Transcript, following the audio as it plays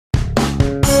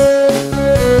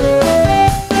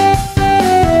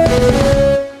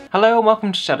Hello and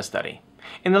welcome to Shutter Study.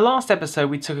 In the last episode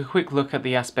we took a quick look at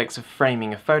the aspects of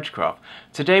framing a photograph.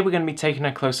 Today we're going to be taking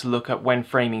a closer look at when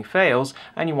framing fails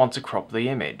and you want to crop the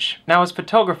image. Now as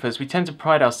photographers we tend to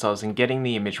pride ourselves in getting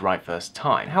the image right first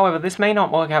time. However, this may not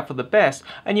work out for the best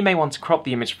and you may want to crop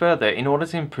the image further in order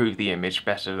to improve the image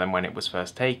better than when it was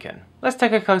first taken. Let's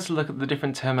take a closer look at the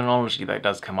different terminology that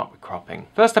does come up with cropping.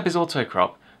 First up is auto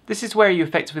crop. This is where you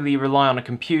effectively rely on a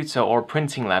computer or a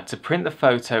printing lab to print the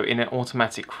photo in an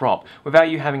automatic crop without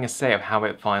you having a say of how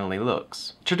it finally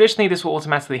looks. Traditionally this will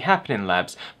automatically happen in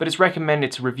labs, but it's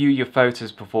recommended to review your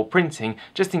photos before printing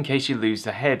just in case you lose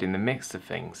the head in the mix of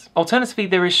things. Alternatively,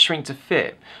 there is shrink to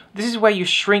fit. This is where you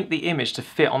shrink the image to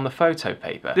fit on the photo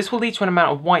paper. This will lead to an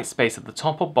amount of white space at the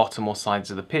top or bottom or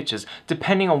sides of the pictures,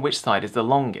 depending on which side is the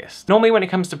longest. Normally when it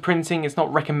comes to printing, it's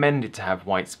not recommended to have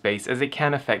white space as it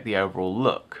can affect the overall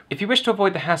look. If you wish to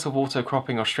avoid the hassle of auto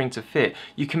cropping or shrink to fit,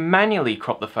 you can manually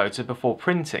crop the photo before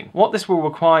printing. What this will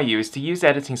require you is to use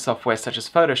editing software such as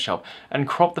Photoshop and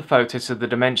crop the photo to the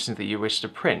dimensions that you wish to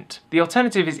print. The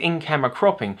alternative is in-camera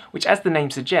cropping, which as the name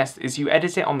suggests is you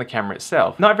edit it on the camera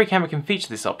itself. Not every camera can feature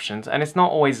this option, and it's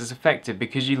not always as effective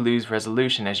because you lose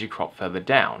resolution as you crop further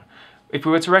down. If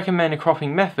we were to recommend a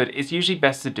cropping method, it's usually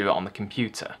best to do it on the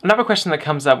computer. Another question that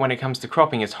comes up when it comes to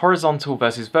cropping is horizontal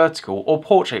versus vertical or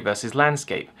portrait versus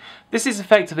landscape. This is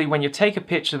effectively when you take a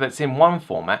picture that's in one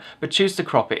format but choose to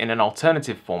crop it in an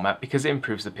alternative format because it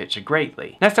improves the picture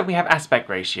greatly. Next up we have aspect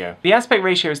ratio. The aspect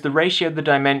ratio is the ratio of the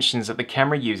dimensions that the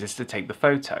camera uses to take the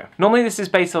photo. Normally this is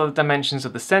based on the dimensions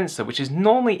of the sensor, which is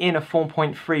normally in a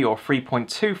 4.3 or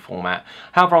 3.2 format.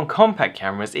 However, on compact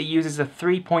cameras it uses a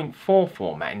 3.4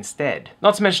 format instead.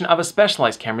 Not to mention other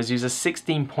specialized cameras use a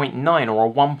 16.9 or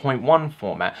a 1.1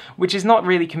 format, which is not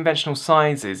really conventional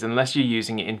sizes unless you're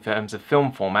using it in terms of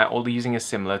film format or using a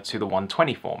similar to the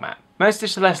 120 format. Most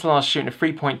DSLRs shoot in a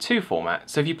 3.2 format,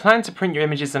 so if you plan to print your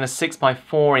images in a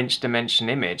 6x4 inch dimension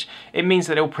image, it means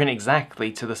that it will print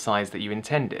exactly to the size that you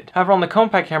intended. However, on the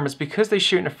compact cameras, because they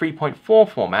shoot in a 3.4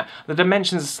 format, the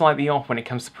dimensions are slightly off when it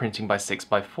comes to printing by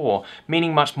 6x4,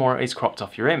 meaning much more is cropped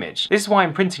off your image. This is why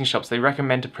in printing shops they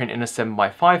recommend to print in a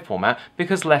 7x5 format,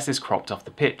 because less is cropped off the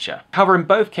picture. However, in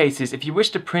both cases, if you wish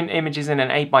to print images in an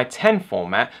 8x10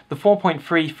 format, the 4.3,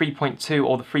 3.2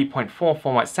 or the 3.4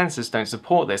 format sensors don't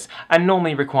support this, and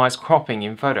normally requires cropping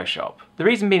in Photoshop. The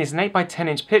reason being is an 8x10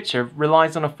 inch picture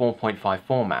relies on a 4.5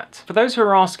 format. For those who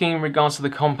are asking in regards to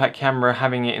the compact camera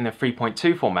having it in a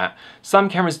 3.2 format, some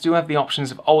cameras do have the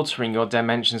options of altering your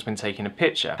dimensions when taking a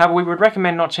picture. However, we would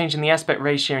recommend not changing the aspect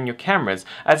ratio in your cameras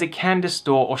as it can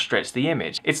distort or stretch the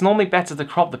image. It's normally better to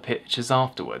crop the pictures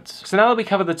afterwards. So now that we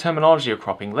covered the terminology of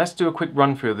cropping, let's do a quick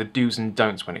run through of the do's and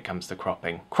don'ts when it comes to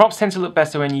cropping. Crops tend to look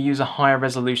better when you use a higher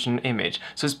resolution image,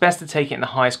 so it's best to take it in the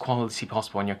highest quality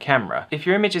possible on your camera. If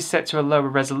your image is set to a lower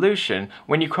resolution,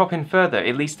 when you crop in further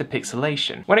it leads to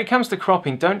pixelation. When it comes to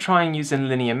cropping, don't try and use a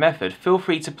linear method. Feel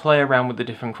free to play around with the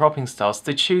different cropping styles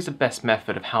to choose the best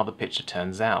method of how the picture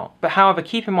turns out. But however,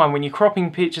 keep in mind when you're cropping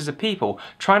pictures of people,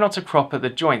 try not to crop at the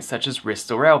joints such as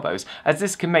wrists or elbows, as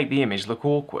this can make the image look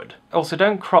awkward. Also,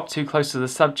 don't crop too close to the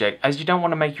subject as you don't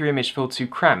want to make your image feel too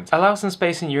cramped. Allow some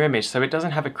space in your image so it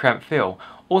doesn't have a cramped feel.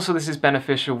 Also, this is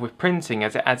beneficial with printing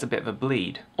as it adds a bit of a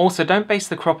bleed. Also, don't base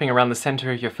the cropping around the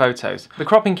center of your photos. The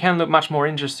cropping can look much more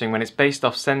interesting when it's based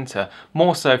off center,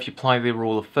 more so if you apply the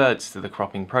rule of thirds to the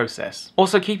cropping process.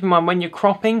 Also, keep in mind when you're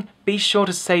cropping, be sure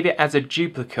to save it as a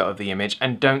duplicate of the image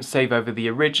and don't save over the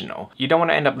original. You don't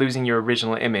want to end up losing your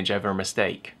original image over a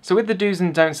mistake. So with the do's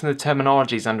and don'ts and the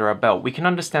terminologies under our belt, we can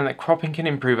understand that cropping can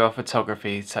improve our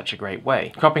photography in such a great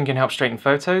way. Cropping can help straighten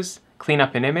photos, clean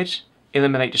up an image,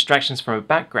 eliminate distractions from a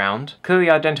background, clearly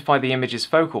identify the image's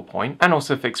focal point, and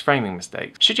also fix framing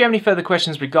mistakes. Should you have any further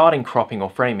questions regarding cropping or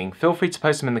framing, feel free to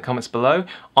post them in the comments below,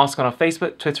 ask on our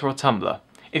Facebook, Twitter or Tumblr.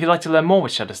 If you'd like to learn more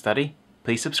with Shutter Study,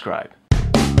 please subscribe.